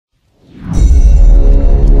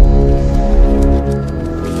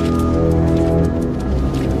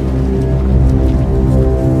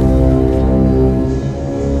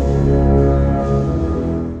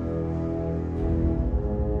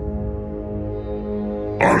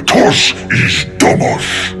Artos is domos.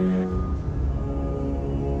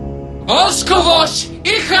 Oskovos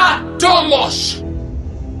icha domos!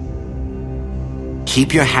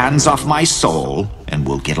 Keep your hands off my soul, and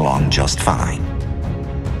we'll get along just fine.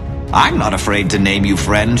 I'm not afraid to name you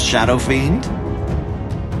friend, Shadow Fiend.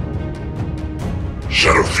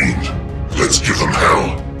 Shadow Fiend, let's give them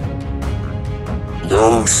hell.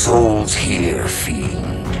 No souls here,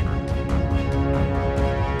 Fiend.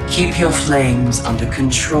 Keep your flames under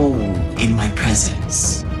control in my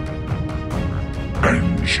presence.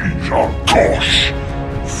 Engines Artos,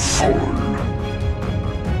 full.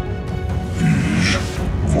 Is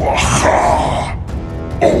Wacha,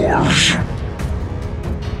 Ors.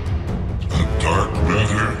 The dark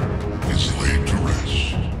matter is laid to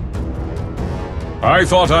rest. I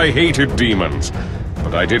thought I hated demons,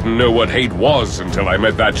 but I didn't know what hate was until I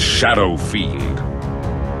met that Shadow Fiend.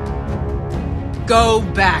 Go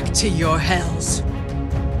back to your hells.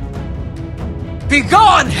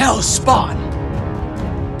 Begone, hellspawn!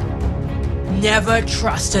 Never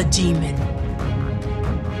trust a demon.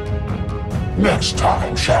 Next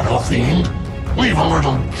time, Shadow Fiend, leave a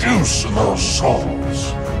little juice in those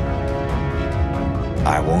souls.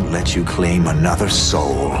 I won't let you claim another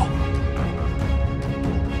soul.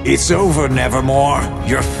 It's over, Nevermore.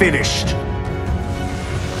 You're finished.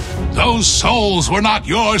 Those souls were not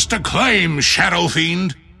yours to claim, Shadow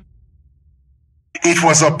Fiend. It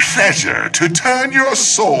was a pleasure to turn your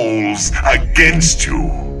souls against you.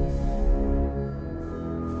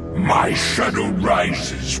 My shadow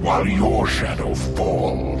rises while your shadow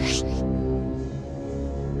falls.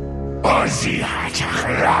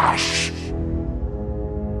 Ozihatachrash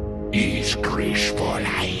is graceful,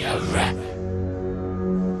 Hayev.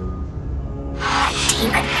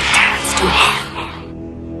 Demon returns to hell.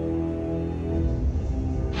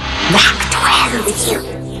 Back to hell with you.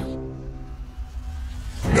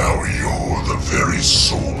 Now you're the very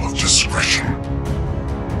soul of discretion.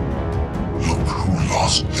 Look who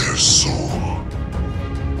lost their soul.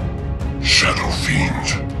 Shadow Fiend,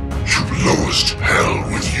 to lowest hell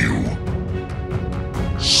with you.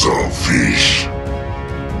 Selfish.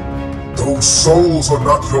 Those souls are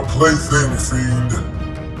not your plaything, Fiend.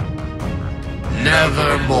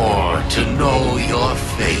 Nevermore to know your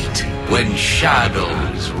fate when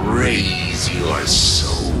shadows raise your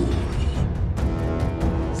soul.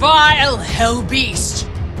 Vile hell beast!